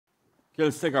Okay,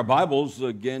 let's take our Bibles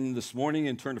again this morning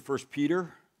and turn to 1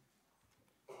 Peter.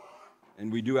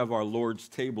 And we do have our Lord's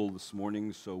table this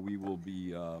morning, so we will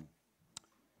be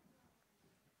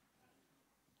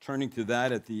turning to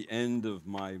that at the end of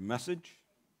my message.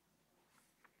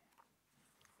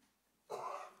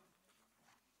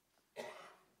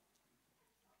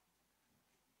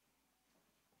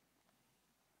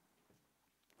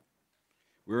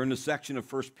 We're in the section of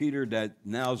 1 Peter that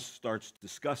now starts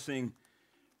discussing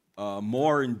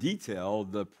more in detail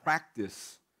the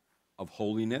practice of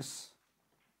holiness,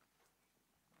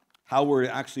 how we're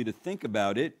actually to think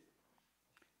about it,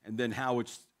 and then how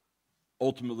it's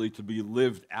ultimately to be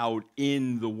lived out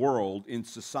in the world, in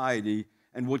society,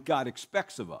 and what God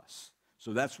expects of us.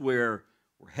 So that's where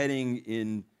we're heading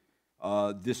in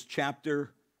this chapter.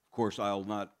 Of course, I'll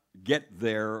not get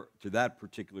there to that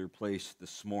particular place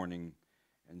this morning.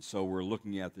 And so we're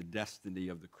looking at the destiny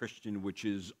of the Christian, which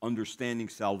is understanding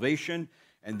salvation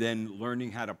and then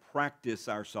learning how to practice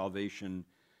our salvation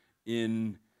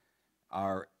in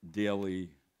our daily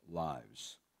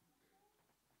lives.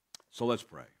 So let's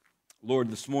pray.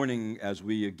 Lord, this morning as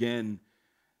we again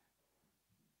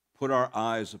put our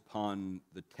eyes upon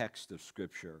the text of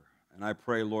Scripture, and I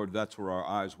pray, Lord, that's where our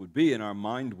eyes would be and our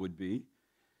mind would be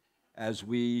as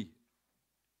we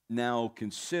now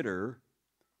consider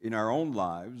in our own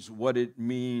lives what it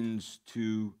means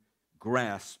to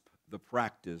grasp the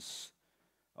practice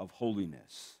of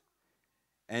holiness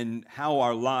and how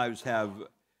our lives have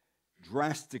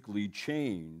drastically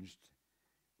changed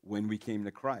when we came to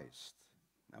Christ.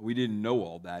 Now, we didn't know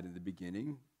all that in the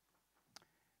beginning,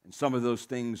 and some of those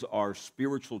things are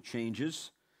spiritual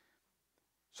changes.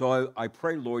 So I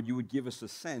pray, Lord, you would give us a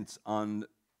sense on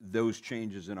those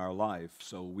changes in our life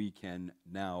so we can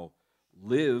now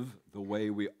live the way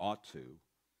we ought to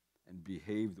and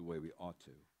behave the way we ought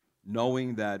to,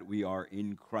 knowing that we are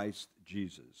in Christ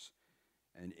Jesus,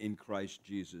 and in Christ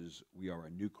Jesus we are a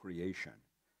new creation,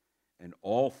 and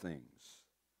all things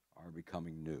are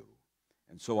becoming new.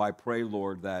 And so I pray,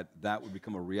 Lord, that that would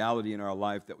become a reality in our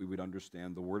life, that we would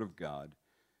understand the Word of God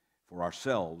for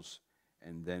ourselves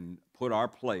and then put our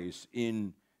place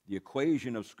in the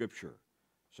equation of Scripture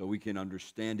so we can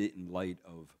understand it in light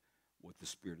of what the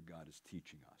Spirit of God is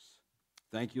teaching us.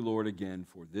 Thank you, Lord, again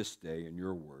for this day and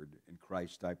your word. In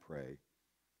Christ I pray.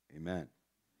 Amen.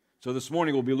 So this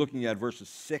morning we'll be looking at verses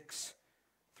 6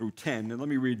 through 10. And let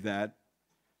me read that.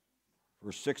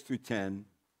 Verse 6 through 10.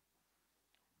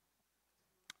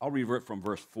 I'll read it from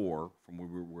verse 4, from where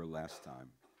we were last time.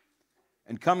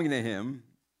 And coming to him,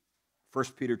 1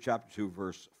 Peter chapter 2,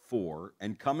 verse 4,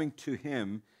 and coming to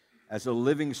him as a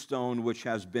living stone which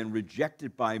has been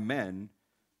rejected by men,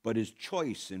 but is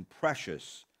choice and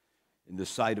precious in the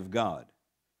sight of God.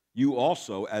 You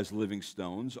also, as living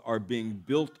stones, are being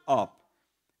built up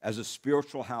as a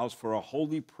spiritual house for a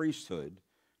holy priesthood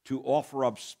to offer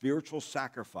up spiritual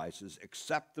sacrifices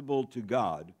acceptable to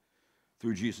God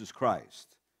through Jesus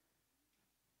Christ.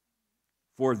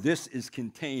 For this is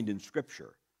contained in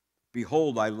Scripture.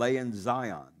 Behold, I lay in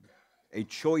Zion a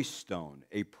choice stone,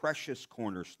 a precious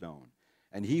cornerstone,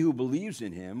 and he who believes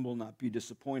in him will not be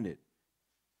disappointed.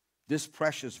 This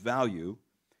precious value,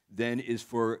 then, is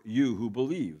for you who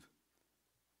believe.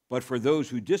 But for those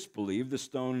who disbelieve, the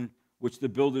stone which the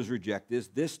builders rejected,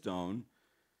 this stone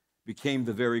became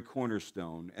the very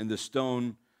cornerstone, and the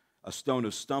stone a stone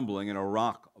of stumbling and a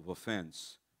rock of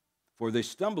offense. For they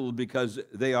stumbled because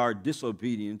they are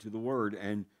disobedient to the word,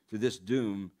 and to this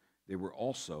doom they were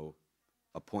also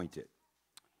appointed.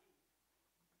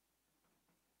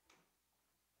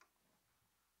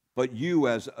 But you,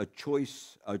 as a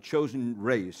chosen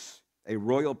race, a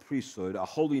royal priesthood, a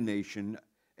holy nation,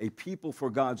 a people for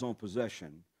God's own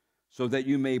possession, so that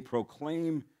you may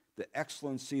proclaim the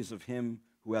excellencies of him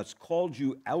who has called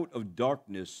you out of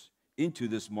darkness into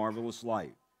this marvelous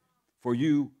light. For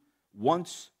you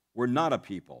once were not a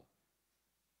people,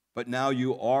 but now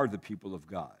you are the people of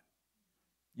God.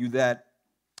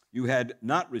 You had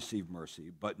not received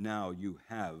mercy, but now you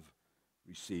have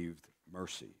received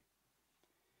mercy.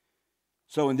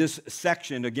 So in this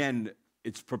section, again,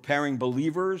 it's preparing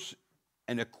believers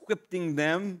and equipping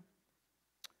them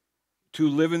to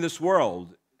live in this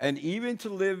world, and even to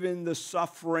live in the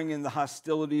suffering and the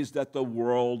hostilities that the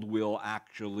world will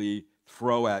actually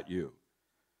throw at you.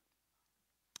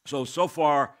 So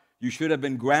far, you should have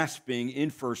been grasping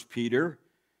in 1 Peter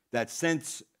that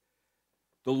since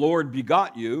the Lord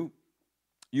begot you,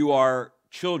 you are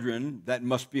children that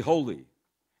must be holy.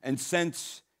 And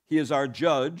since he is our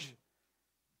judge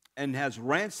and has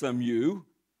ransomed you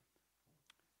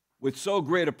with so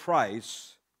great a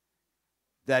price,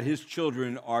 that his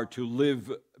children are to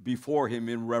live before him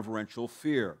in reverential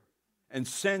fear. And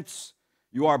since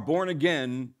you are born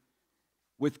again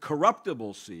with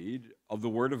corruptible seed of the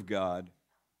Word of God,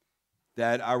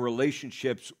 that our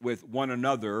relationships with one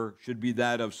another should be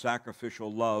that of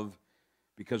sacrificial love,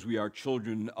 because we are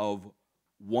children of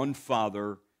one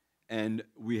Father, and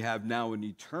we have now an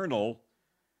eternal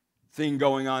thing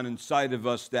going on inside of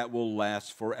us that will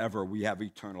last forever. We have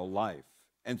eternal life.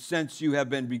 And since you have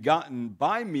been begotten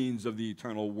by means of the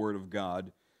eternal Word of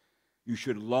God, you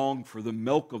should long for the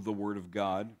milk of the Word of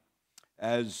God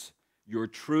as your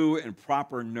true and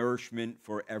proper nourishment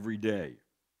for every day.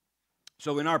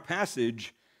 So in our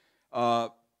passage,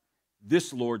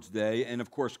 this Lord's Day, and of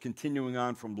course continuing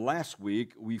on from last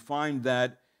week, we find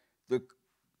that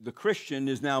the Christian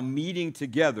is now meeting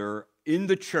together in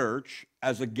the church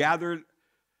as a gathered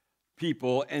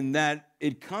people, and that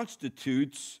it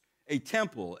constitutes a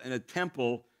temple. And a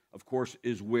temple, of course,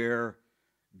 is where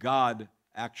God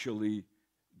actually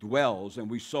dwells.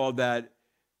 And we saw that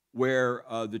where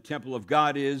the temple of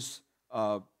God is,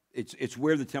 it's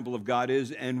where the temple of God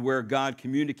is, and where God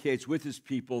communicates with his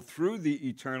people through the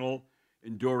eternal,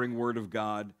 enduring Word of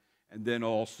God. And then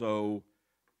also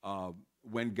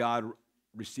when God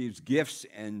receives gifts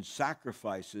and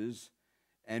sacrifices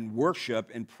and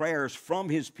worship and prayers from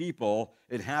his people,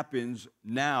 it happens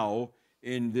now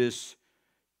in this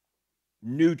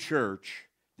new church,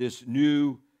 this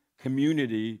new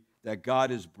community that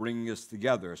God is bringing us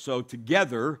together. So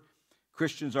together,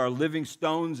 Christians are living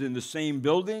stones in the same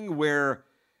building, where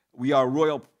we are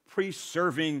royal priests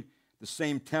serving the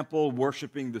same temple,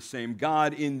 worshiping the same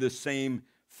God in the same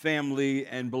family,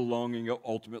 and belonging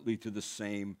ultimately to the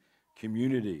same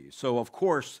community. So, of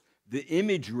course, the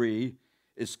imagery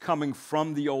is coming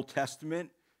from the Old Testament,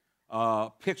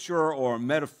 picture or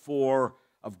metaphor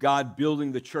of God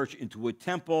building the church into a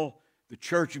temple, the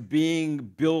church being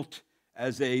built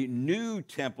as a new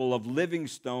temple of living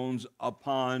stones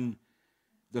upon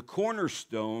the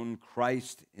cornerstone,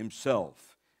 Christ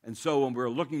himself. And so when we're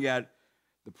looking at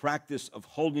the practice of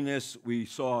holiness, we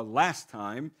saw last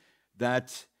time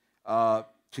that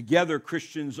together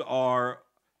Christians are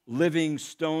living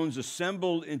stones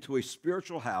assembled into a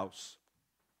spiritual house.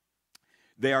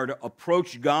 They are to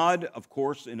approach God, of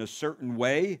course, in a certain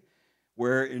way,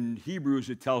 where in Hebrews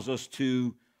it tells us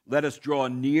to let us draw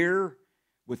near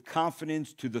with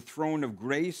confidence to the throne of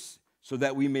grace, so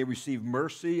that we may receive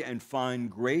mercy and find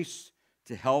grace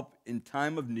to help in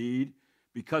time of need.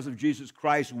 Because of Jesus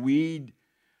Christ, we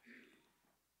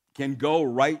can go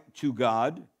right to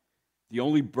God. The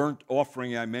only burnt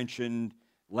offering I mentioned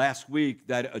last week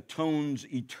that atones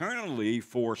eternally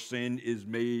for sin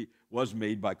was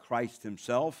made by Christ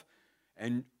himself.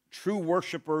 And true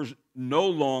worshipers no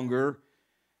longer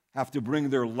have to bring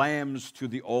their lambs to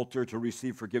the altar to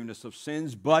receive forgiveness of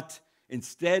sins, but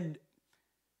instead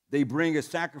they bring a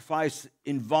sacrifice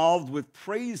involved with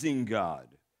praising God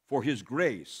for his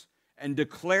grace and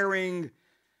declaring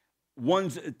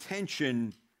one's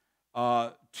attention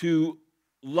to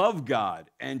love God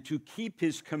and to keep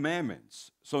his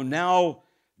commandments. So now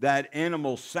that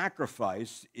animal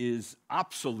sacrifice is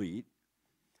obsolete,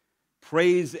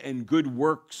 praise and good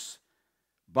works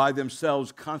by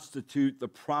themselves constitute the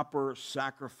proper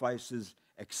sacrifices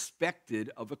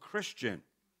expected of a Christian.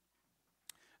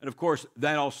 And of course,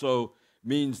 that also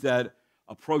means that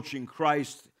approaching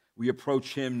Christ, we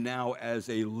approach him now as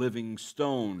a living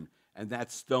stone. And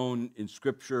that stone in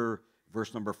Scripture,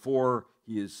 verse number 4,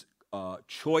 he is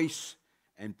choice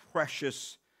and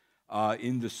precious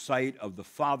in the sight of the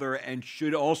Father, and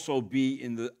should also be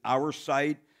in our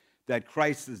sight, that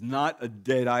Christ is not a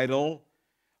dead idol.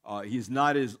 He is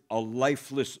not a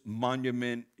lifeless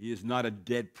monument. He is not a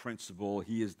dead principle.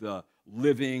 He is the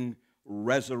living,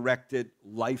 resurrected,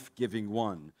 life-giving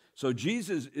one. So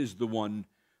Jesus is the one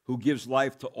who gives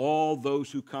life to all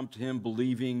those who come to him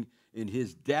believing in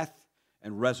his death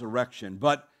and resurrection.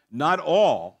 But not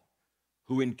all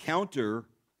who encounter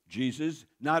Jesus,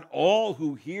 not all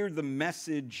who hear the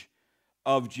message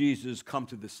of Jesus come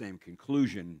to the same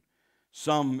conclusion.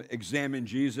 Some examine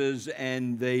Jesus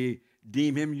and they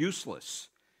deem him useless,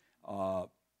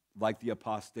 like the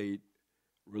apostate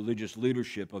religious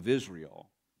leadership of Israel.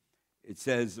 It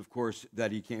says, of course,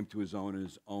 that he came to his own, and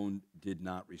his own did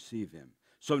not receive him.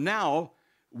 So now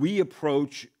we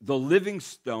approach the living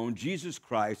stone, Jesus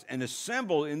Christ, and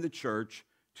assemble in the church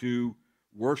to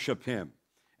worship him.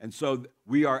 And so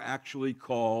we are actually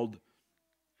called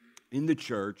in the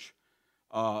church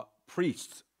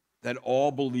priests, that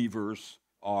all believers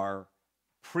are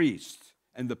priests.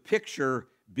 And the picture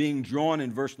being drawn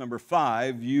in verse number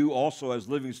 5, you also as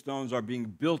living stones are being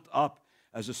built up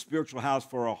as a spiritual house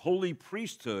for a holy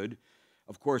priesthood,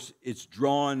 of course, it's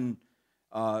drawn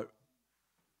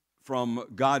from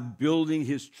God building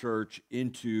his church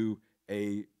into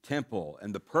a temple.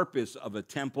 And the purpose of a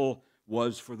temple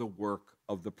was for the work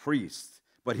of the priests.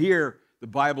 But here, the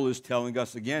Bible is telling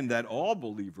us again that all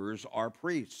believers are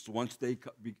priests. Once they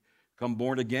become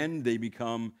born again, they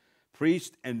become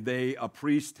priests, and a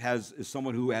priest is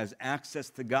someone who has access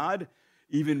to God,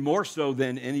 even more so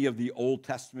than any of the Old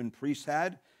Testament priests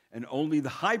had. And only the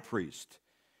high priest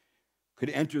could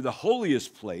enter the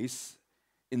holiest place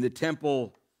in the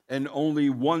temple, and only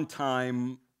one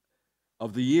time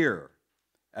of the year,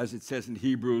 as it says in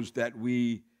Hebrews, that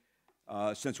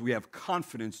since we have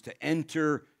confidence to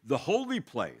enter the holy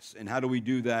place. And how do we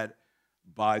do that?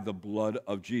 By the blood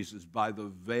of Jesus, by the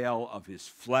veil of his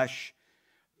flesh.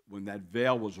 When that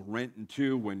veil was rent in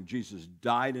two, when Jesus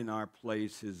died in our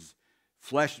place, his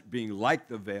flesh, being like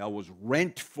the veil, was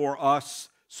rent for us.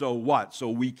 So what? So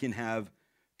we can have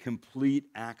complete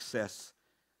access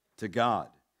to God.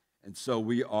 And so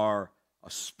we are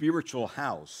a spiritual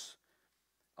house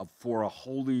for a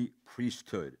holy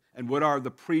priesthood. And what are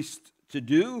the priests to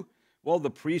do? Well, the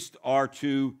priests are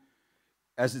to,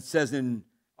 as it says in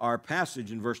our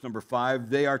passage in verse number 5,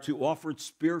 they are to offer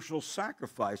spiritual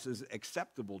sacrifices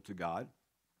acceptable to God.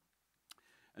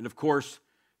 And of course,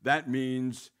 that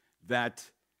means that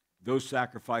those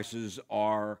sacrifices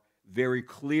are very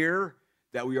clear,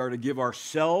 that we are to give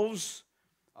ourselves.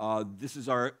 This is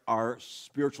our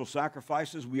spiritual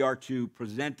sacrifices. We are to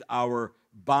present our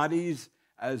bodies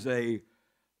as a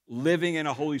living and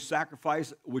a holy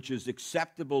sacrifice, which is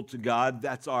acceptable to God.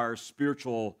 That's our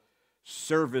spiritual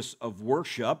service of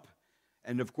worship.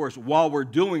 And of course, while we're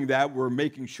doing that, we're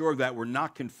making sure that we're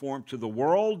not conformed to the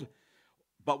world,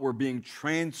 but we're being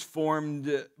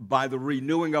transformed by the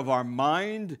renewing of our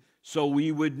mind, so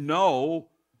we would know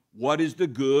what is the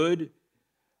good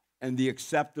and the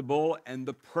acceptable and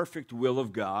the perfect will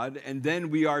of God. And then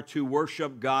we are to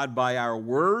worship God by our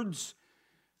words,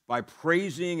 by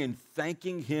praising and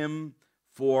thanking him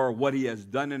for what he has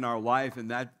done in our life. And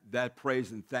that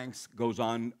praise and thanks goes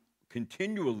on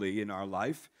continually in our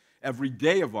life, every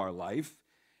day of our life.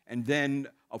 And then,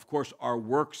 of course, our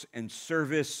works and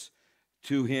service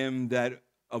to him, that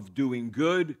of doing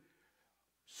good,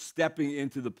 stepping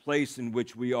into the place in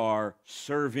which we are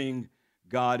serving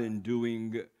God and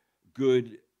doing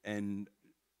good and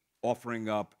offering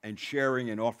up and sharing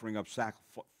and offering up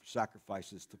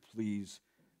sacrifices to please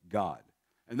God.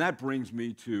 And that brings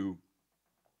me to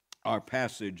our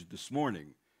passage this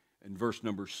morning in verse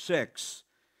number 6.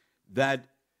 That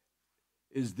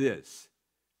is this,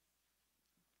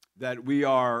 that we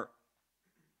are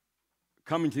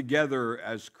coming together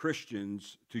as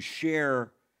Christians to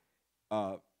share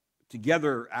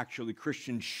together, actually,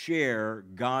 Christians share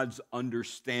God's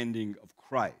understanding of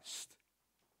Christ.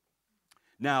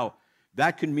 Now,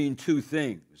 that can mean two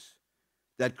things.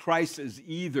 That Christ is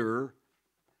either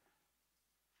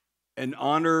an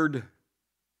honored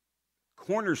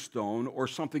cornerstone or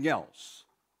something else.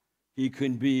 He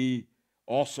can be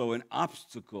also an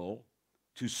obstacle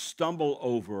to stumble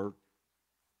over,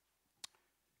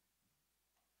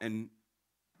 and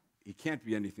he can't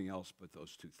be anything else but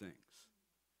those two things.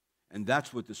 And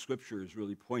that's what the scripture is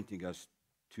really pointing us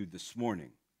to this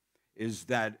morning, is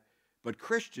that, but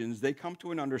Christians, they come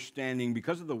to an understanding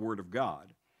because of the Word of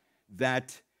God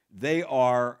that they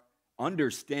are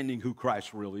understanding who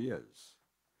Christ really is.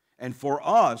 And for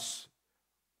us,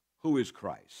 who is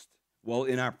Christ? Well,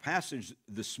 in our passage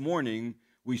this morning,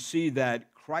 we see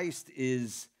that Christ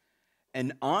is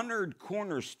an honored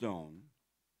cornerstone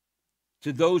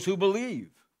to those who believe.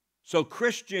 So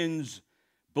Christians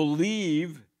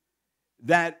believe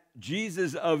that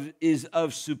Jesus is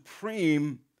of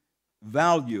supreme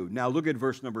value. Now look at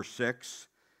verse number 6.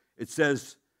 It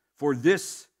says, "For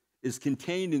this is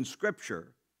contained in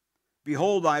Scripture.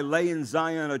 Behold, I lay in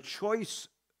Zion a choice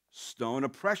stone, a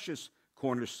precious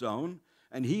cornerstone,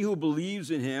 and he who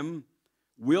believes in him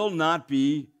will not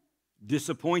be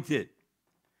disappointed."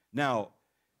 Now,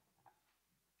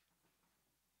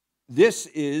 this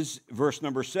is verse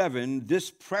number 7.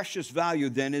 This precious value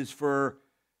then is for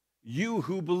you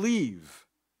who believe.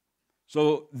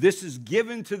 So this is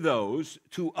given to those,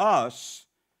 to us,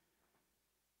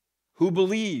 who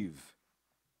believe.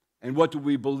 And what do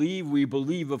we believe? We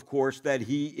believe, of course, that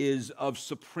he is of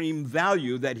supreme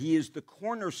value, that he is the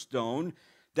cornerstone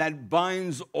that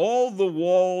binds all the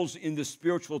walls in the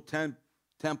spiritual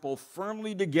temple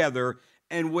firmly together.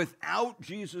 And without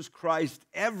Jesus Christ,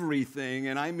 everything,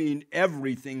 and I mean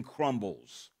everything,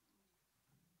 crumbles.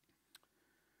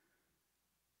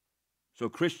 So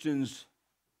Christians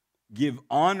give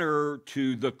honor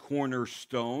to the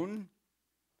cornerstone,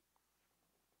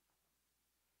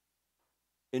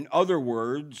 In other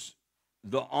words,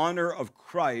 the honor of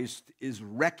Christ is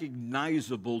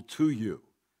recognizable to you.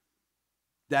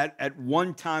 That at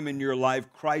one time in your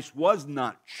life, Christ was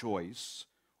not choice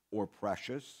or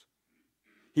precious.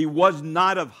 He was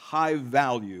not of high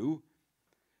value.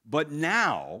 But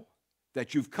now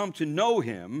that you've come to know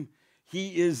him,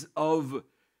 he is of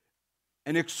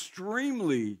an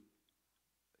extremely,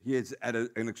 he is at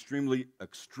an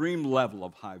extreme level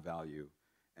of high value,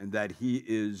 and that he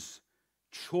is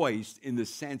choice in the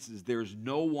sense is there's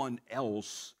no one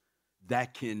else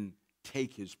that can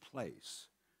take his place.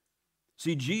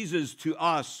 See, Jesus, to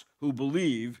us who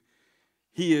believe,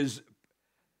 he is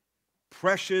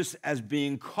precious as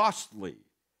being costly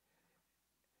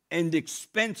and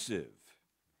expensive.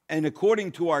 And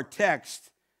according to our text,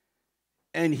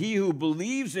 and he who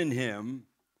believes in him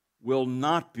will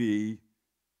not be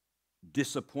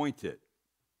disappointed.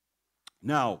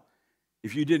 Now,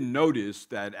 if you didn't notice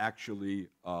that actually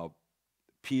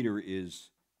Peter is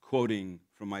quoting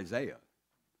from Isaiah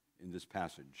in this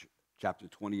passage, chapter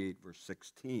 28, verse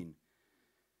 16.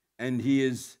 And he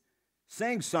is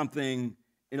saying something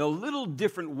in a little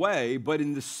different way, but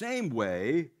in the same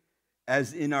way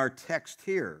as in our text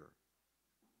here.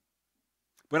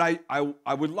 But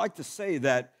I would like to say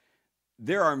that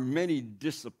there are many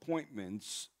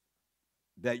disappointments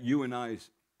that you and I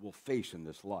will face in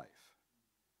this life.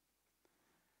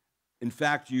 In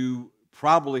fact, you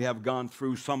probably have gone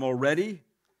through some already,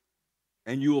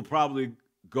 and you will probably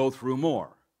go through more.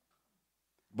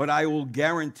 But I will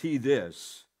guarantee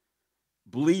this,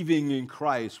 believing in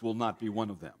Christ will not be one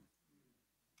of them.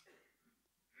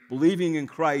 Believing in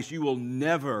Christ, you will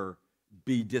never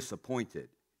be disappointed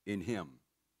in him.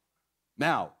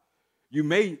 Now, you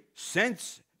may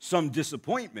sense some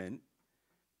disappointment.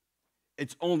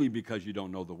 It's only because you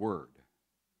don't know the Word.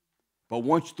 But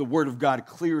once the Word of God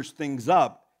clears things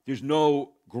up, there's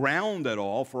no ground at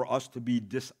all for us to be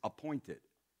disappointed.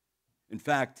 In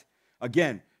fact,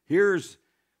 again, here's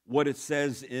what it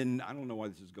says in, I don't know why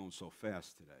this is going so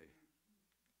fast today.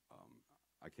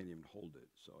 I can't even hold it,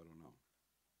 so I don't know.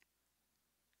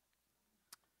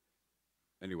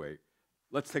 Anyway,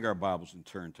 let's take our Bibles and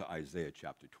turn to Isaiah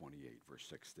chapter 28, verse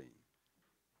 16.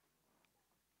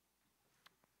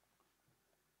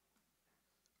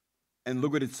 And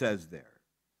look what it says there.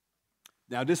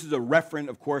 Now, this is a reference,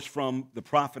 of course, from the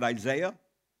prophet Isaiah.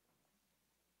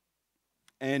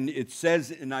 And it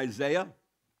says in Isaiah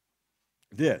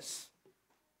this,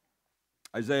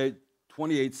 Isaiah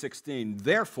 28:16,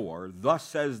 therefore, thus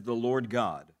says the Lord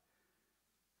God,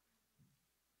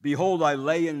 behold, I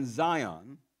lay in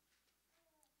Zion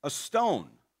a stone,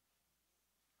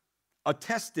 a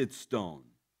tested stone,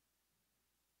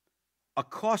 a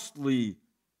costly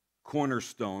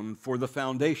cornerstone for the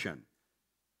foundation,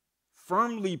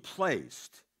 firmly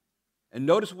placed. And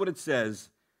notice what it says,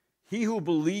 he who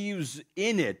believes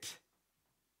in it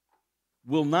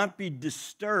will not be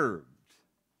disturbed.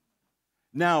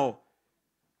 Now,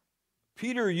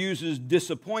 Peter uses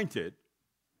disappointed.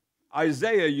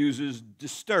 Isaiah uses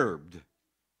disturbed.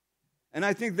 And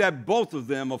I think that both of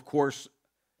them, of course,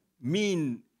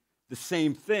 mean the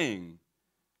same thing,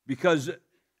 because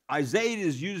Isaiah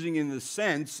is using in the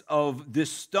sense of this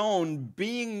stone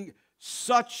being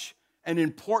such an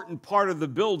important part of the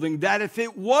building that if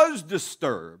it was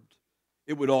disturbed,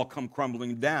 it would all come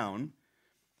crumbling down.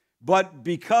 But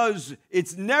because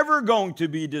it's never going to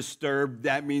be disturbed,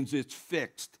 that means it's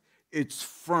fixed, it's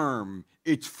firm,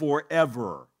 it's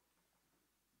forever.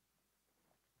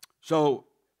 So,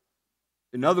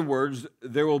 in other words,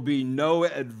 there will be no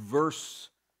adverse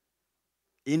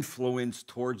influence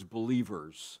towards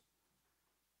believers.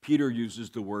 Peter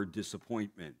uses the word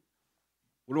disappointment.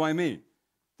 What do I mean?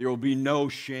 There will be no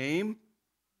shame.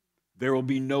 There will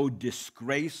be no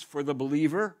disgrace for the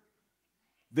believer.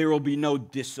 There will be no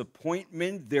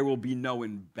disappointment. There will be no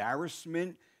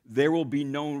embarrassment. There will be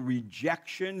no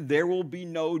rejection. There will be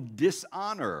no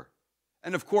dishonor.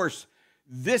 And of course,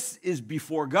 this is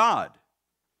before God,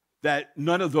 that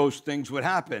none of those things would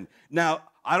happen. Now,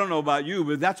 I don't know about you,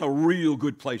 but that's a real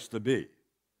good place to be.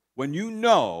 When you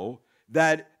know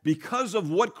that because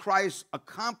of what Christ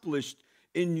accomplished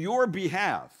in your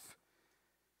behalf,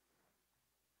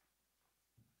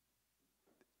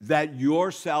 that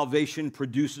your salvation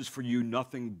produces for you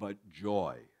nothing but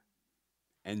joy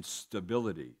and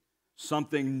stability,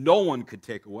 something no one could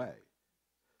take away,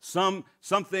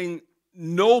 something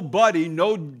nobody,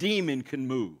 no demon can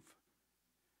move.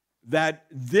 That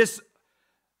this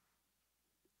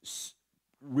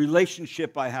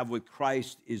relationship I have with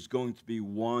Christ is going to be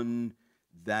one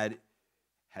that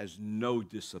has no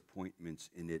disappointments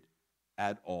in it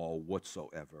at all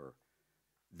whatsoever.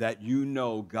 that you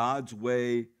know God's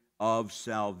way of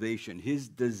salvation, his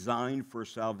design for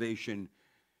salvation,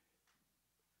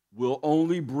 will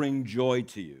only bring joy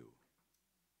to you.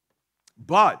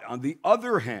 But on the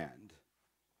other hand,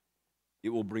 it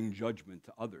will bring judgment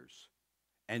to others.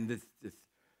 And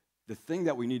the thing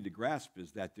that we need to grasp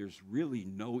is that there's really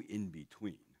no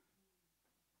in-between.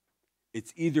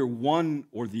 It's either one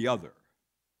or the other.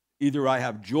 Either I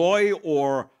have joy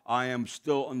or I am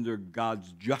still under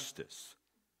God's justice,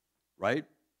 right?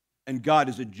 And God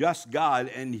is a just God,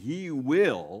 and he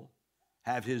will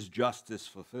have his justice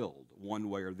fulfilled one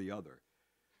way or the other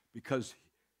because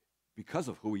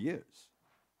of who he is.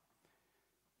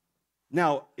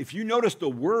 Now, if you notice the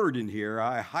word in here,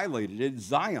 I highlighted it,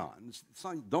 Zion.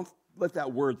 Don't let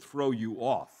that word throw you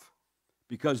off,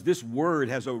 because this word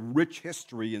has a rich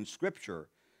history in Scripture.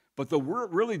 But the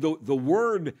word, really, the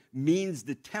word means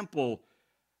the temple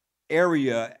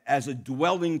area as a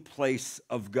dwelling place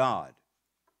of God.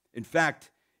 In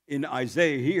fact, in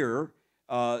Isaiah here,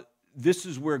 this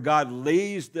is where God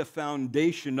lays the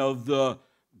foundation of the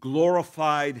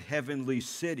glorified heavenly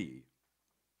city.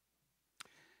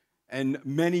 And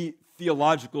many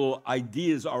theological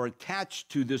ideas are attached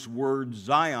to this word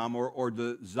Zion or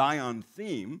the Zion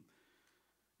theme.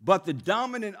 But the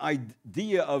dominant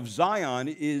idea of Zion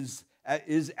is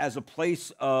as a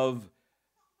place of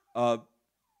a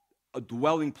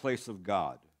dwelling place of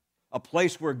God, a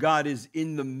place where God is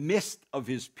in the midst of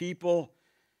his people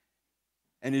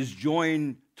and is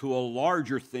joined to a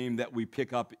larger theme that we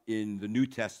pick up in the New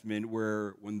Testament,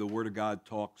 where when the Word of God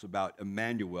talks about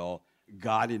Emmanuel,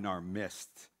 God in our midst.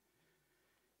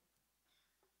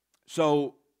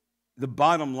 So the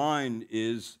bottom line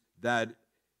is that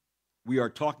we are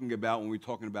talking about, when we're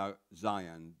talking about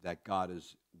Zion, that God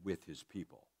is with his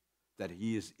people, that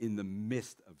he is in the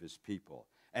midst of his people.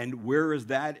 And where is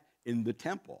that? In the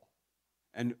temple.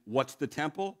 And what's the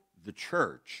temple? The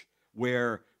church,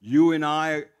 where you and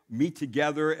I meet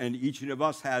together, and each of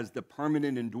us has the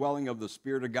permanent indwelling of the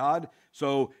Spirit of God.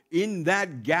 So in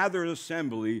that gathered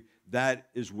assembly, that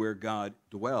is where God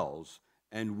dwells,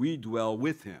 and we dwell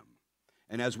with him.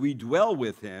 And as we dwell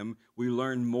with him, we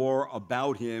learn more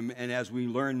about him. And as we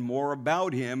learn more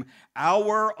about him,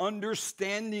 our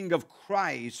understanding of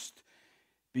Christ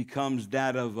becomes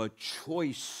that of a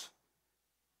choice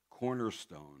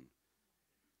cornerstone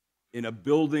in a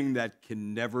building that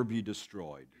can never be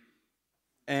destroyed.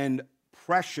 And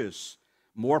precious,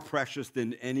 more precious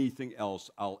than anything else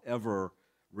I'll ever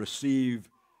receive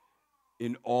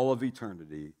in all of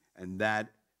eternity, and that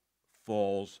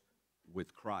falls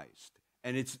with Christ.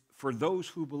 And it's for those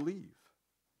who believe.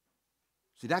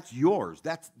 See, that's yours.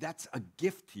 That's a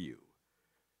gift to you.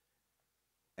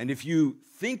 And if you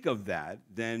think of that,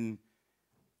 then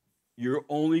you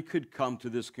only could come to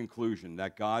this conclusion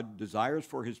that God desires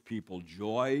for his people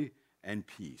joy and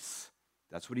peace.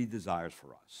 That's what he desires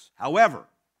for us. However,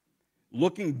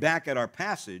 looking back at our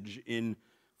passage in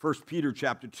 1 Peter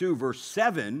chapter 2, verse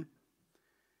 7,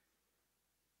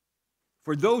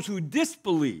 for those who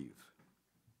disbelieve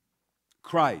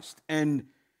Christ and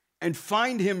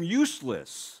find him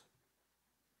useless,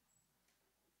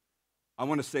 I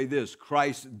want to say this: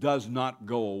 Christ does not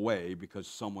go away because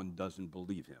someone doesn't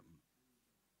believe him.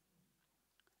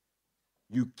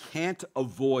 You can't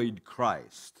avoid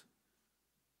Christ.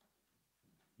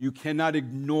 You cannot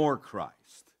ignore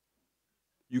Christ.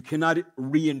 You cannot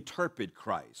reinterpret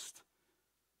Christ.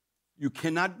 You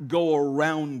cannot go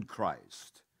around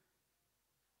Christ.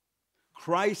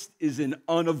 Christ is an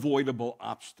unavoidable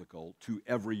obstacle to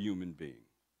every human being.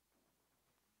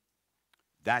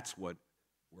 That's what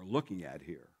we're looking at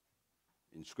here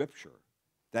in Scripture.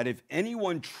 That if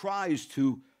anyone tries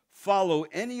to follow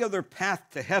any other path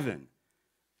to heaven,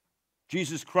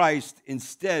 Jesus Christ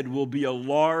instead will be a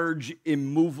large,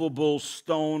 immovable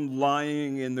stone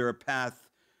lying in their path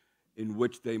in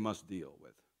which they must deal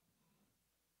with.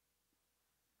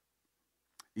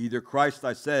 Either Christ,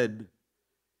 I said,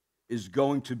 is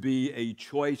going to be a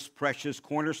choice, precious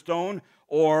cornerstone,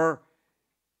 or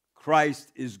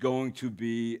Christ is going to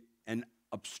be an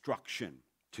obstruction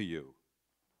to you,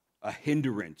 a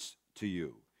hindrance to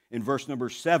you. In verse number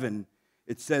 7,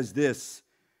 it says this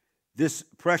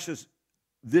precious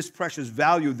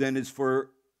value then is for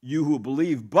you who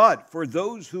believe, but for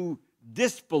those who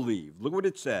disbelieve, look what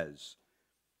it says.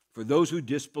 For those who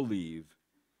disbelieve,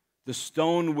 the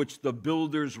stone which the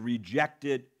builders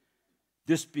rejected,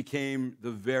 this became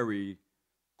the very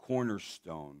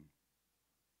cornerstone,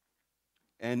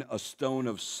 and a stone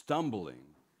of stumbling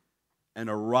and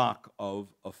a rock of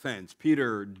offense.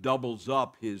 Peter doubles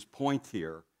up his point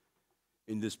here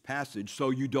in this passage so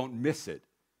you don't miss it.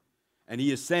 And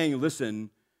he is saying,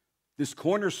 listen, This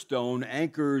cornerstone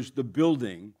anchors the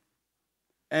building,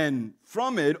 and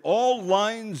from it, all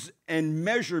lines and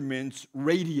measurements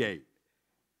radiate.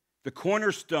 The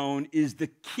cornerstone is the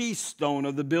keystone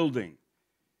of the building.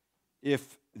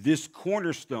 If this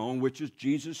cornerstone, which is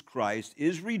Jesus Christ,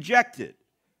 is rejected,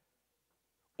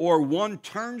 or one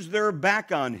turns their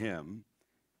back on him,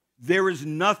 there is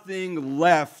nothing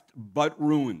left but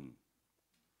ruin.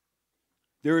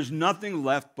 There is nothing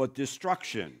left but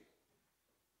destruction.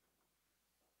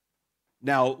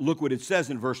 Now, look what it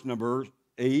says in verse number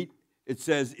 8. It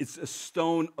says it's a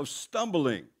stone of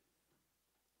stumbling.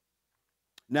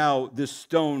 Now, this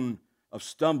stone of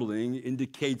stumbling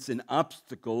indicates an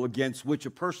obstacle against which a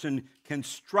person can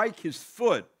strike his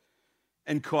foot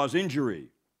and cause injury.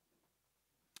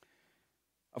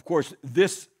 Of course,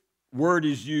 this word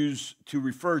is used to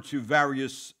refer to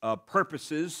various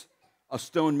purposes a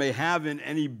stone may have in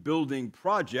any building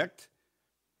project,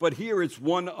 but here it's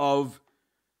one of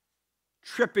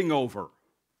tripping over.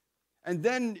 And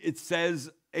then it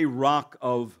says a rock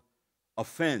of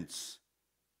offense.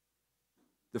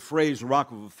 The phrase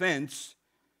rock of offense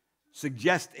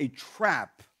suggests a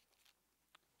trap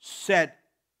set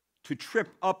to trip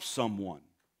up someone.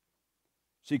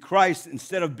 See, Christ,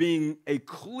 instead of being a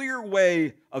clear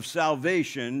way of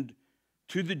salvation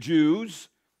to the Jews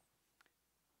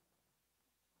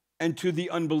and to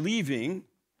the unbelieving,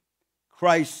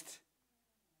 Christ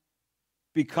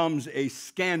becomes a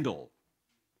scandal.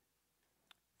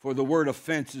 For the word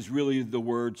offense is really the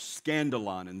word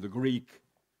scandalon in the Greek.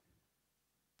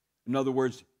 In other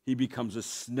words, he becomes a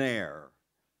snare,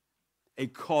 a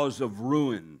cause of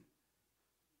ruin,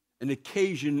 an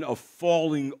occasion of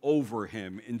falling over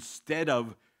him instead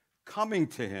of coming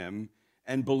to him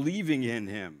and believing in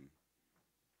him.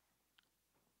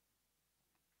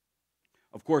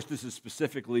 Of course, this is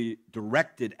specifically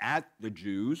directed at the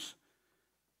Jews,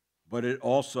 but it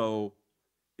also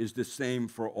is the same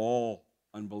for all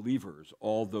unbelievers,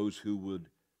 all those who would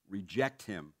reject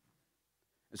him.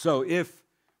 So if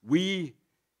we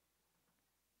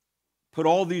put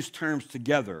all these terms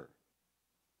together,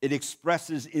 it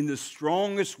expresses in the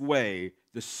strongest way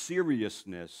the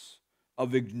seriousness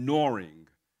of ignoring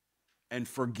and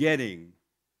forgetting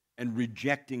and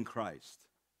rejecting Christ.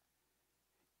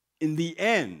 In the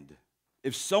end,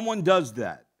 if someone does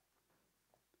that,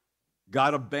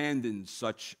 God abandons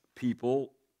such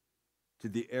people to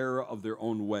the error of their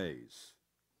own ways,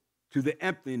 to the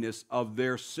emptiness of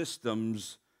their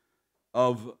systems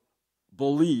of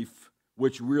belief,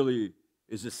 which really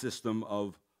is a system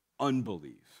of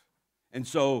unbelief. And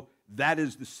so that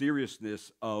is the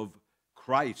seriousness of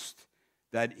Christ,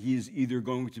 that he is either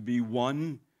going to be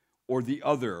one or the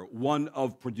other, one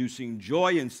of producing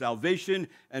joy and salvation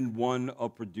and one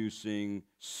of producing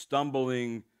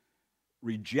stumbling,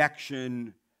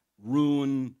 rejection,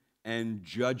 ruin, and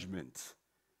judgment.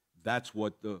 That's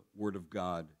what the Word of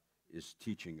God is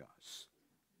teaching us.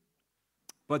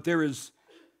 But there is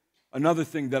another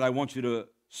thing that I want you to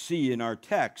see in our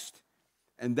text,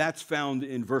 and that's found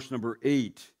in verse number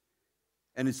 8.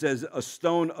 And it says, a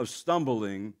stone of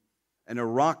stumbling and a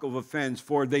rock of offense,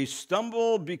 for they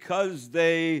stumble because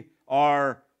they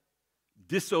are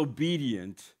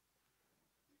disobedient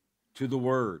to the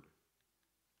word.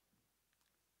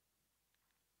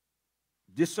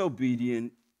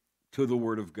 Disobedient to the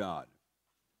word of God.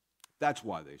 That's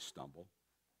why they stumble.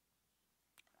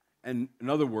 And in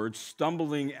other words,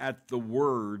 stumbling at the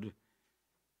word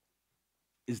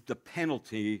is the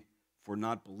penalty for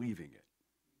not believing it.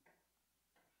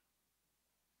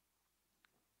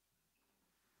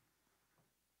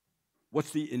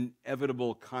 What's the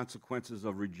inevitable consequences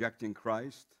of rejecting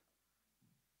Christ?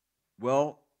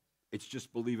 Well, it's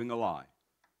just believing a lie.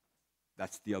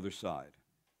 That's the other side.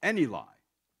 Any lie.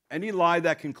 Any lie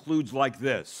that concludes like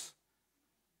this.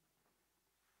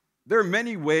 There are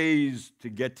many ways to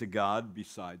get to God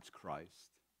besides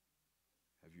Christ.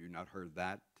 Have you not heard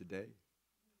that today?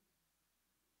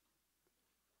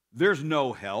 There's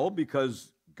no hell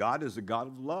because God is a God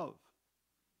of love.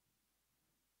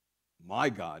 My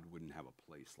God wouldn't have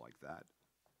a place like that.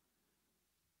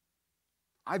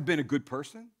 I've been a good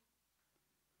person,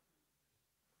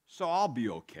 so I'll be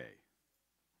okay.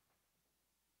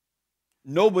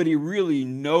 Nobody really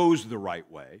knows the right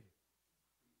way,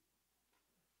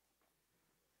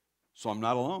 so I'm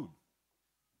not alone.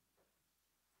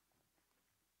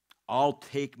 I'll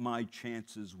take my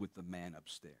chances with the man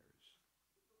upstairs.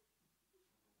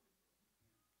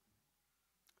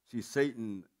 See,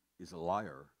 Satan is a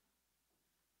liar.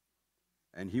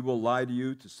 And he will lie to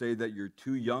you to say that you're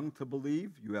too young to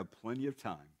believe. You have plenty of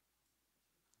time.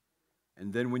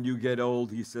 And then when you get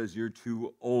old, he says you're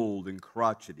too old and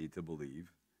crotchety to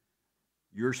believe.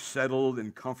 You're settled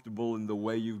and comfortable in the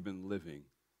way you've been living.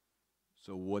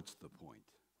 So what's the point?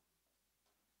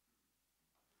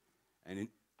 And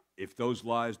if those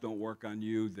lies don't work on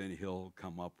you, then he'll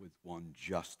come up with one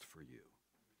just for you.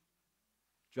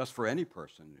 Just for any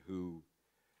person who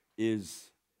is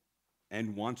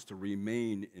and wants to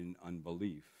remain in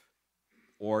unbelief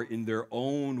or in their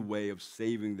own way of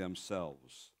saving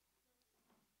themselves.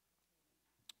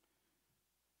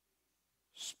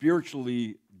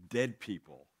 Spiritually dead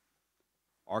people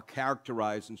are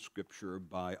characterized in Scripture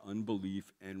by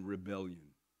unbelief and rebellion.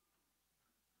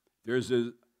 There's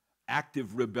an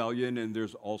active rebellion and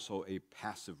there's also a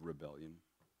passive rebellion.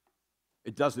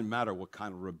 It doesn't matter what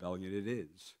kind of rebellion it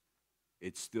is.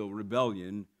 It's still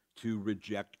rebellion to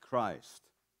reject Christ.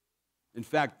 In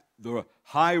fact, the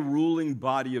high ruling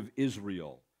body of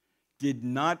Israel did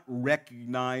not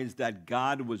recognize that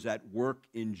God was at work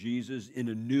in Jesus in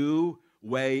a new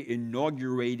way,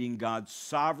 inaugurating God's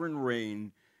sovereign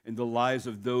reign in the lives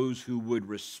of those who would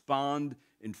respond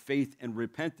in faith and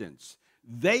repentance.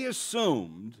 They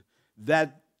assumed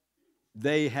that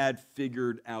they had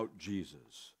figured out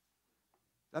Jesus.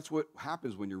 That's what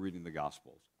happens when you're reading the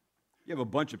Gospels. You have a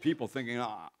bunch of people thinking,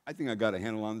 I think I got a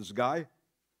handle on this guy.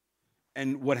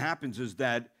 And what happens is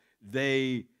that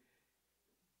they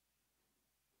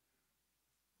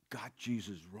got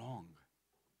Jesus wrong.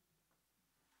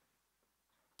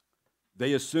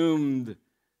 They assumed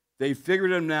they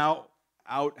figured him out.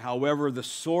 However, the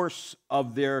source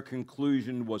of their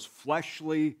conclusion was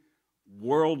fleshly,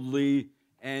 worldly,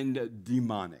 and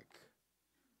demonic.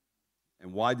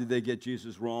 And why did they get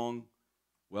Jesus wrong?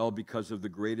 Well, because of the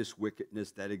greatest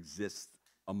wickedness that exists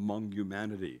among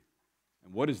humanity.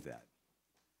 And what is that?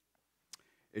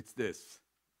 It's this.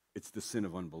 It's the sin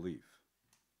of unbelief.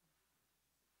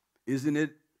 Isn't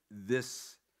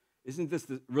this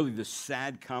really the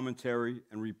sad commentary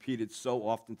and repeated so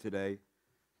often today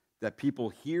that people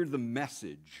hear the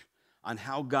message on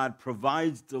how God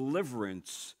provides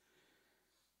deliverance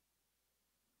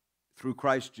through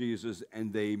Christ Jesus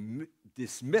and they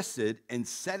dismiss it and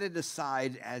set it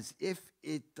aside as if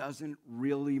it doesn't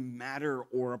really matter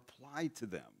or apply to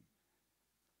them?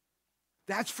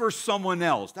 That's for someone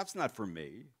else. That's not for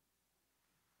me.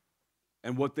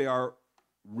 And what they are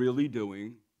really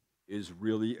doing is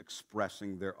really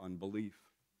expressing their unbelief,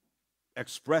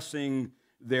 expressing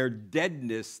their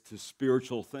deadness to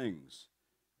spiritual things,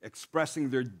 expressing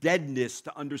their deadness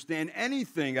to understand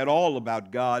anything at all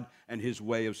about God and his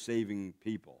way of saving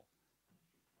people.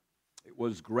 It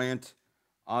was Grant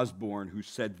Osborne who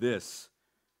said this: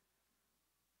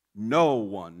 no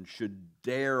one should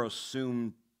dare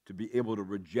assume to be able to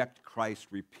reject Christ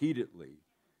repeatedly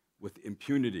with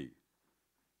impunity.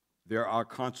 There are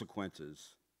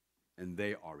consequences, and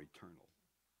they are eternal.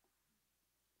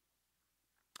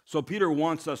 So Peter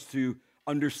wants us to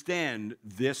understand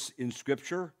this in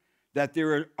Scripture, that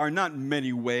there are not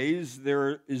many ways,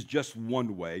 there is just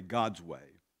one way, God's way.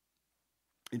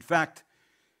 In fact,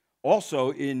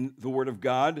 also in the Word of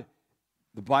God,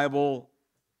 the Bible,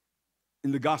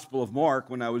 in the Gospel of Mark,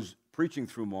 when I was preaching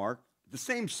through Mark, the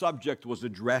same subject was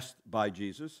addressed by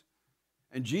Jesus,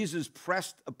 and Jesus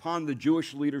pressed upon the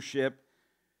Jewish leadership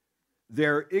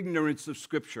their ignorance of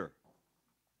Scripture.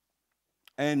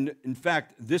 And in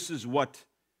fact, this is what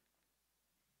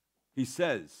he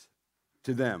says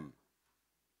to them.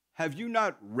 Have you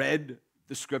not read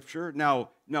the Scripture? Now,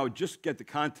 just get the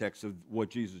context of what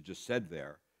Jesus just said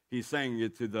there. He's saying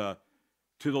it to the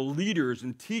leaders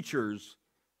and teachers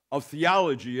of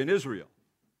theology in Israel.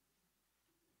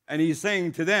 And he's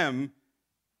saying to them,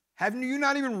 haven't you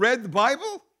not even read the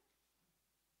Bible?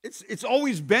 It's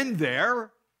always been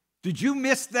there. Did you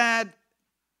miss that?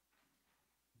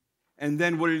 And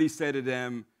then what did he say to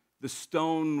them? The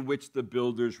stone which the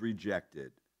builders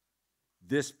rejected,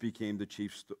 this became the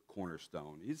chief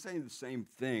cornerstone. He's saying the same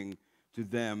thing to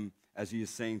them as he is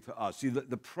saying to us. See,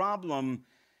 the problem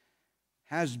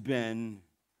has been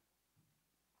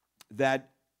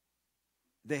that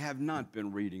they have not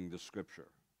been reading the Scripture.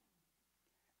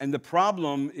 And the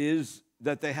problem is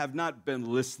that they have not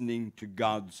been listening to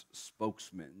God's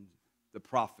spokesmen, the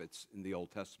prophets in the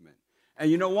Old Testament. And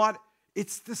you know what?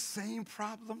 It's the same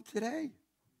problem today.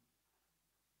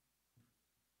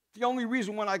 The only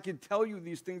reason why I can tell you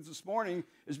these things this morning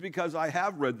is because I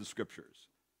have read the Scriptures,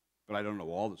 but I don't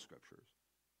know all the Scriptures.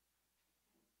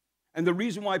 And the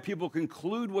reason why people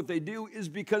conclude what they do is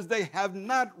because they have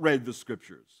not read the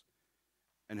Scriptures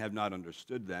and have not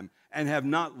understood them and have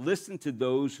not listened to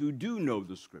those who do know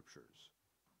the Scriptures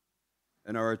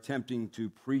and are attempting to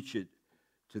preach it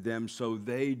to them so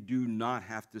they do not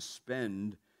have to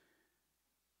spend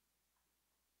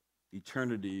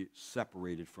eternity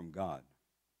separated from God.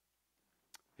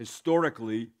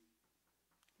 Historically,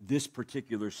 this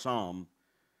particular psalm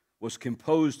was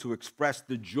composed to express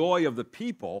the joy of the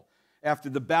people after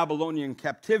the Babylonian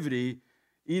captivity,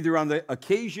 either on the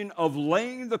occasion of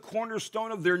laying the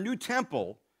cornerstone of their new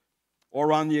temple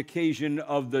or on the occasion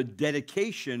of the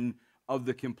dedication of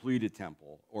the completed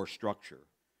temple or structure.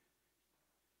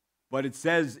 But it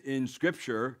says in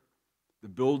Scripture, the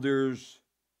builders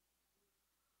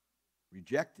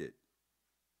rejected.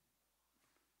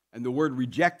 And the word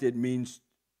rejected means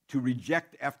to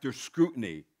reject after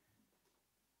scrutiny,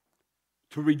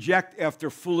 to reject after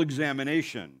full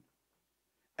examination.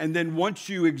 And then once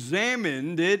you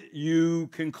examined it, you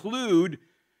conclude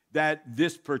that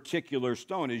this particular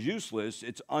stone is useless.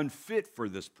 It's unfit for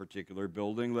this particular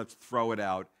building. Let's throw it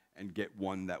out and get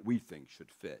one that we think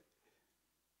should fit.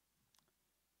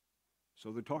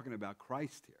 So they're talking about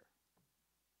Christ here.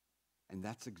 And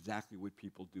that's exactly what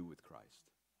people do with Christ.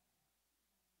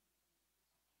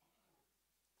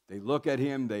 They look at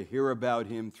him, they hear about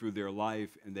him through their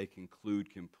life, and they conclude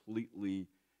completely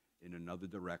in another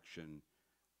direction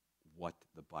what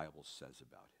the Bible says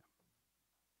about him.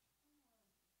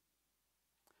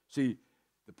 See,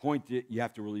 the point that you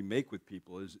have to really make with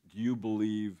people is, do you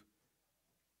believe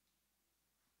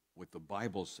what the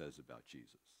Bible says about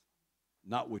Jesus?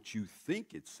 Not what you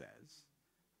think it says,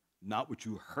 not what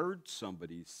you heard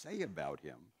somebody say about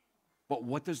him, but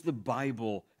what does the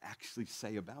Bible actually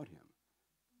say about him?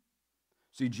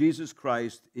 See, Jesus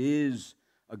Christ is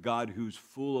a God who's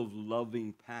full of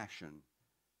loving compassion,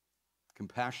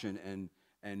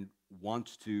 and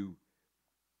wants to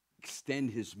extend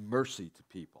his mercy to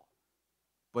people.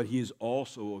 But he is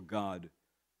also a God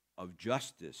of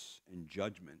justice and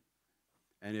judgment.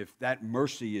 And if that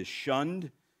mercy is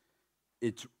shunned,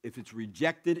 if it's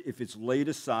rejected, if it's laid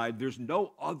aside, there's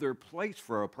no other place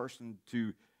for a person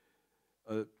to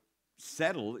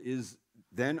settle is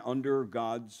then under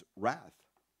God's wrath,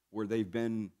 where they've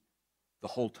been the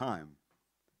whole time.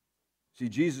 See,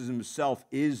 Jesus himself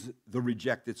is the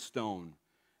rejected stone,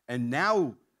 and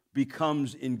now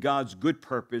becomes, in God's good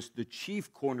purpose, the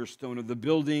chief cornerstone of the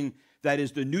building that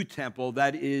is the new temple,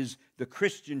 that is the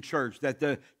Christian church, that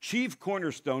the chief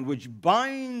cornerstone, which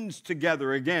binds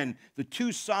together, again, the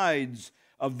two sides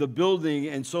of the building,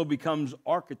 and so becomes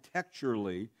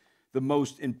architecturally the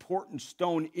most important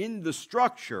stone in the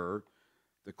structure.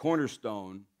 The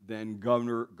cornerstone then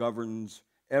governs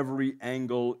every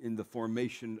angle in the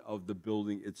formation of the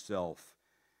building itself,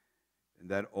 and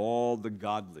that all the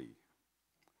godly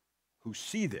who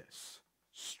see this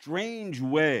strange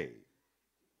way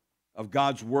of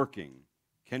God's working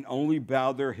can only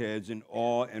bow their heads in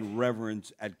awe and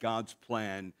reverence at God's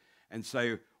plan and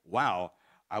say, wow,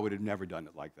 I would have never done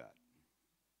it like that.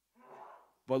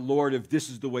 But Lord, if this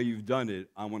is the way you've done it,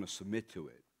 I want to submit to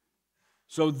it.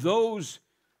 So those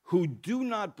who do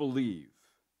not believe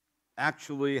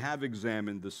actually have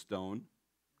examined the stone,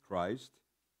 Christ,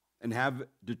 and have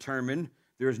determined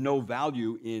there is no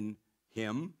value in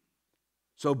him.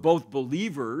 So both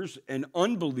believers and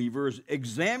unbelievers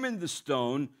examine the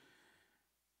stone,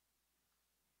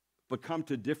 but come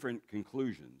to different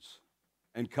conclusions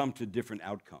and come to different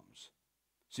outcomes.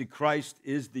 See, Christ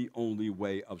is the only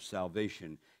way of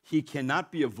salvation. He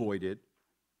cannot be avoided.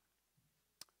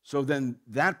 So then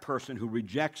that person who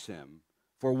rejects him,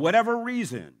 for whatever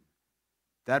reason,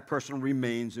 that person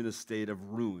remains in a state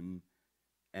of ruin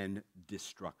and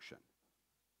destruction.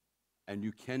 And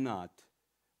you cannot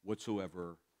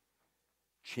whatsoever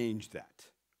change that.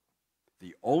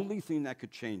 The only thing that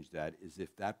could change that is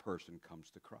if that person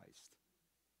comes to Christ.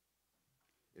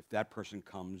 If that person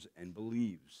comes and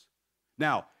believes.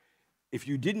 Now, if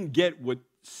you didn't get what's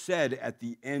said at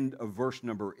the end of verse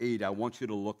number 8, I want you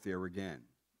to look there again.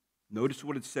 Notice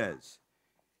what it says.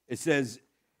 It says,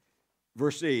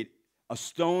 verse 8, a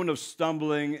stone of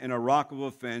stumbling and a rock of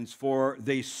offense, for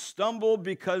they stumble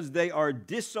because they are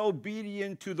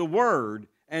disobedient to the word.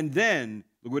 And then,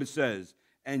 look what it says,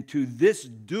 and to this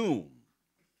doom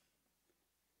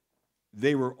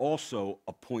they were also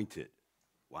appointed.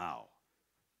 Wow,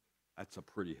 that's a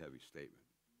pretty heavy statement.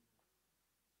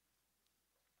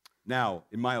 Now,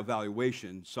 in my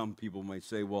evaluation, some people may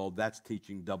say, well, that's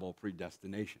teaching double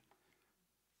predestination,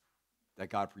 that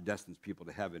God predestines people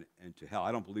to heaven and to hell.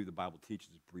 I don't believe the Bible teaches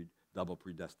double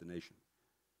predestination.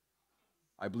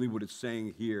 I believe what it's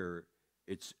saying here,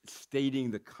 it's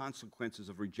stating the consequences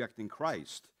of rejecting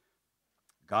Christ.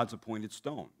 God's appointed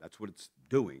stone. That's what it's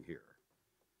doing here.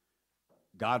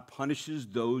 God punishes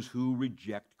those who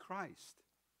reject Christ.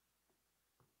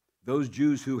 Those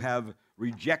Jews who have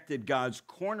rejected God's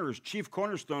chief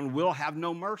cornerstone will have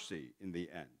no mercy in the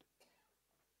end.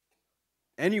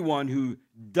 Anyone who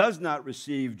does not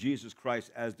receive Jesus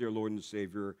Christ as their Lord and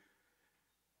Savior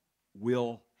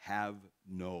will have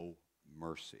no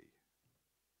mercy.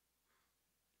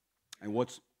 And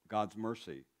what's God's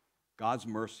mercy? God's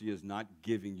mercy is not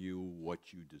giving you what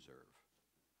you deserve.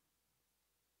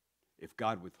 If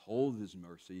God withholds his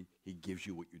mercy, he gives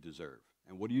you what you deserve.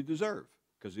 And what do you deserve?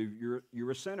 Because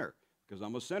you're a sinner. Because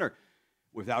I'm a sinner.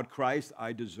 Without Christ,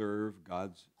 I deserve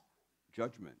God's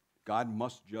judgment. God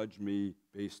must judge me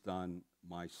based on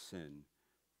my sin.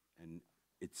 And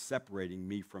it's separating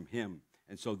me from him.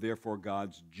 And so therefore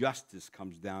God's justice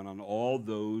comes down on all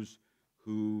those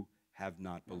who have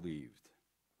not believed.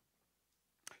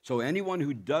 So anyone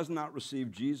who does not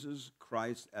receive Jesus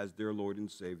Christ as their Lord and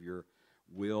Savior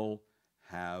will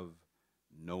have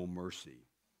no mercy.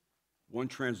 One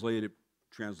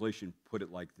translation put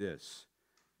it like this: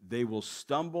 they will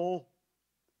stumble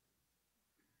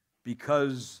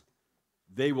because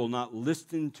they will not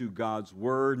listen to God's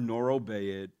word nor obey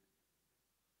it.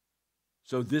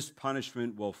 So this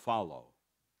punishment will follow.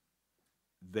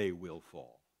 They will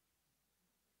fall.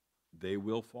 They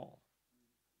will fall.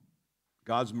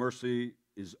 God's mercy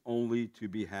is only to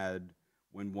be had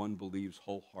when one believes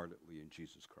wholeheartedly in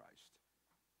Jesus Christ.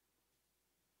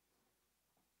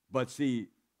 But see,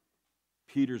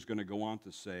 Peter's going to go on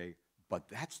to say, but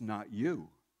that's not you.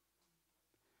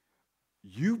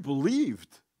 You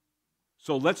believed.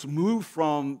 So let's move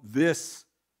from this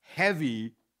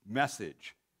heavy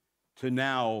message to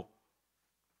now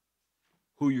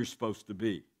who you're supposed to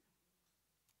be.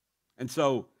 And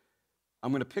so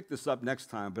I'm going to pick this up next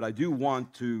time, but I do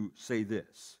want to say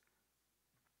this.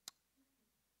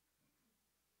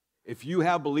 If you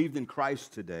have believed in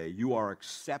Christ today, you are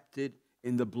accepted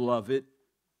in the beloved.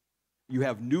 You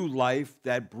have new life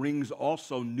that brings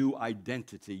also new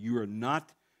identity. You are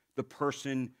not the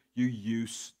person you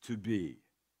used to be.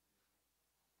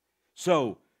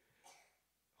 So,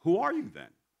 who are you then?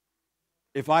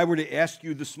 If I were to ask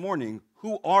you this morning,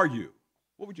 who are you?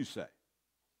 What would you say?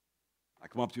 I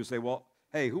come up to you and say, well,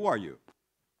 hey, who are you?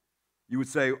 You would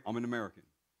say, I'm an American.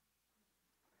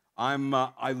 I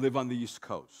live on the East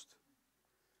Coast.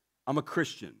 I'm a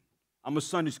Christian. I'm a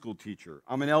Sunday school teacher.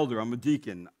 I'm an elder. I'm a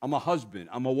deacon. I'm a husband.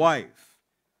 I'm a wife.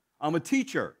 I'm a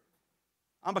teacher.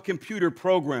 I'm a computer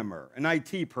programmer, an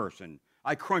IT person.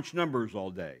 I crunch numbers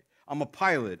all day. I'm a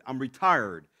pilot. I'm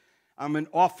retired. I'm an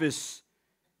office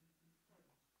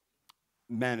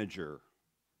manager.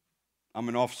 I'm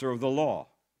an officer of the law.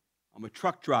 I'm a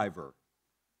truck driver,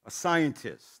 a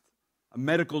scientist, a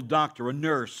medical doctor, a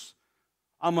nurse.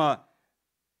 I'm a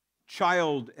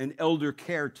child and elder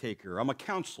caretaker. I'm a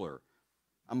counselor.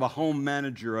 I'm a home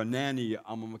manager, a nanny.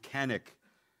 I'm a mechanic.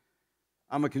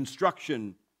 I'm a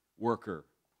construction worker.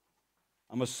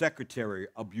 I'm a secretary,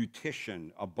 a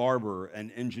beautician, a barber,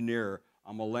 an engineer.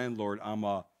 I'm a landlord. I'm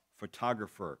a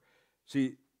photographer.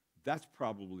 See, that's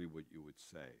probably what you would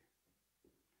say.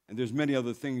 And there's many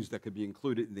other things that could be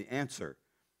included in the answer.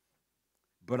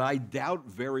 But I doubt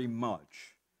very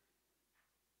much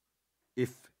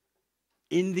if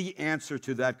in the answer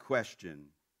to that question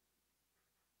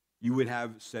you would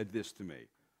have said this to me: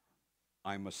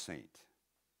 I'm a saint.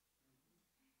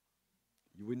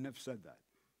 You wouldn't have said that.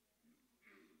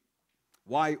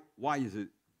 Why is it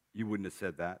you wouldn't have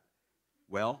said that?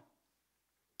 Well,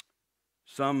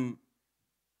 some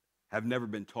have never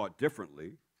been taught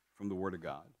differently from the Word of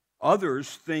God. Others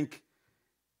think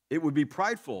it would be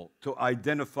prideful to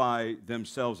identify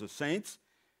themselves as saints,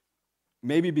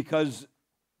 maybe because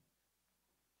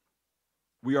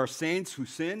we are saints who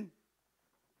sin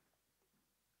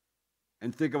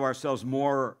and think of ourselves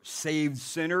more saved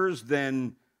sinners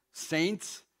than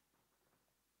saints.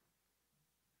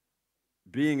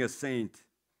 Being a saint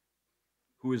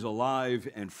who is alive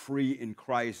and free in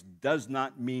Christ does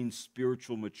not mean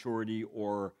spiritual maturity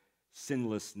or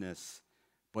sinlessness,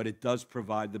 but it does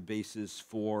provide the basis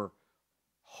for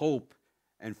hope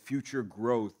and future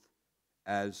growth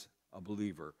as a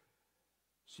believer.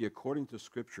 See, according to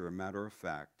Scripture, a matter of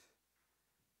fact,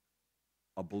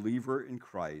 a believer in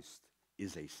Christ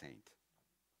is a saint.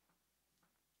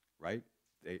 Right?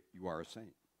 You are a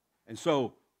saint. And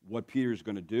so what Peter's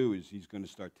going to do is he's going to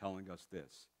start telling us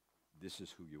this. This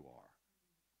is who you are.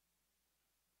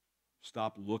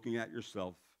 Stop looking at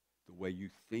yourself the way you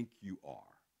think you are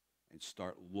and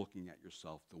start looking at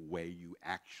yourself the way you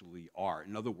actually are.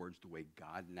 In other words, the way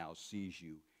God now sees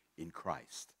you in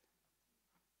Christ.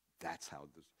 That's how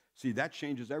this. See, that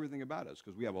changes everything about us,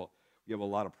 because we have a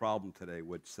lot of problem today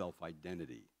with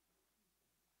self-identity.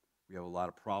 We have a lot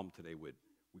of problem today with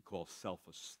we call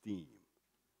self-esteem,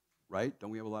 right? Don't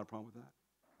we have a lot of problem with that?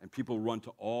 And people run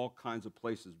to all kinds of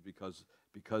places because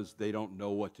they don't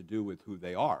know what to do with who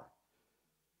they are.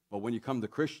 But when you come to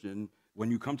Christian, when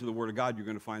you come to the Word of God, you're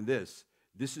going to find this.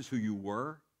 This is who you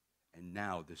were, and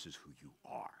now this is who you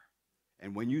are.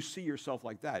 And when you see yourself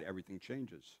like that, everything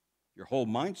changes. Your whole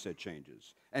mindset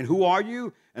changes. And who are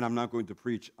you? And I'm not going to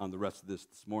preach on the rest of this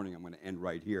morning. I'm going to end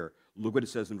right here. Look what it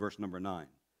says in verse number 9.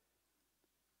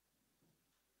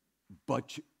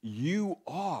 But you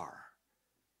are.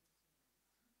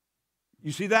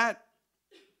 You see that?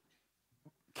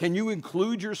 Can you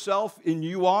include yourself in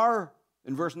you are?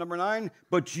 In verse number 9.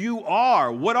 But you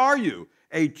are. What are you?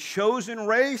 A chosen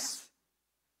race?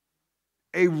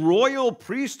 A royal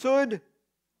priesthood?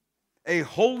 A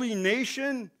holy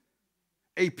nation?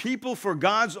 A people for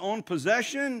God's own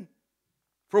possession?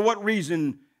 For what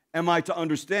reason am I to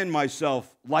understand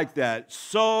myself like that?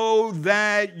 So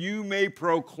that you may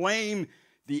proclaim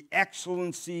the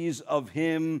excellencies of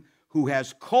him who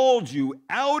has called you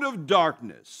out of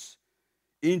darkness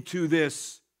into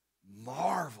this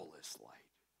marvelous light.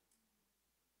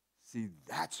 See,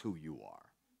 that's who you are.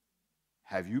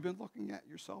 Have you been looking at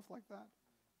yourself like that?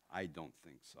 I don't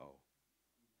think so.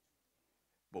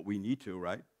 But we need to,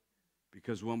 right?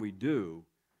 Because when we do,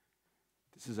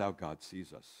 this is how God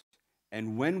sees us.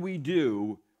 And when we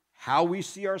do, how we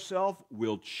see ourselves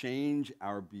will change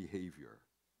our behavior.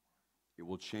 It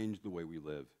will change the way we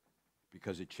live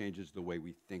because it changes the way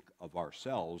we think of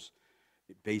ourselves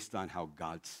based on how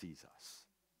God sees us.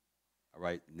 All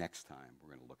right, next time we're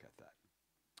going to look at that.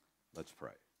 Let's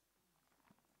pray.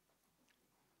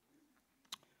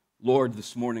 Lord,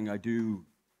 this morning I do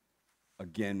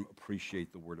again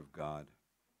appreciate the Word of God.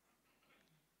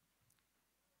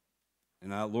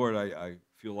 And Lord, I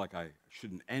feel like I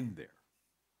shouldn't end there.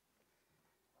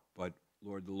 But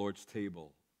Lord, the Lord's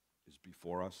table is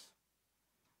before us.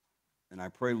 And I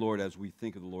pray, Lord, as we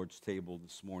think of the Lord's table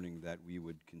this morning, that we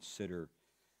would consider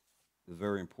the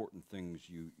very important things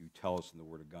you tell us in the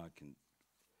Word of God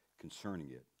concerning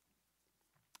it.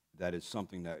 That is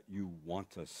something that you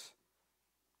want us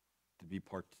to be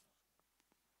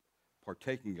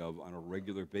partaking of on a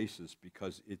regular basis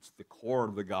because it's the core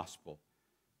of the gospel.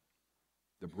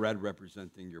 The bread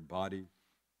representing your body,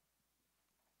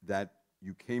 that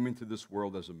you came into this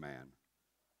world as a man.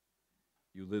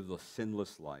 You lived a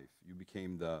sinless life. You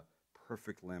became the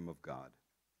perfect Lamb of God,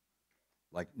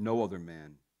 like no other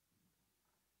man.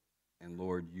 And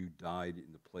Lord, you died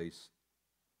in the place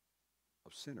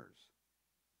of sinners.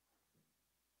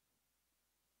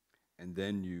 And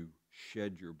then you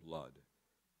shed your blood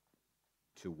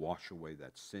to wash away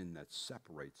that sin that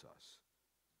separates us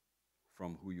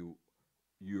from who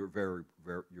your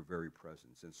very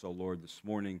presence. And so, Lord, this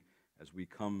morning, as we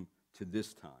come to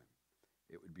this time,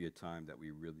 it would be a time that we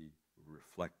really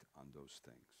reflect on those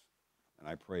things. And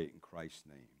I pray in Christ's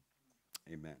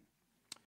name, amen.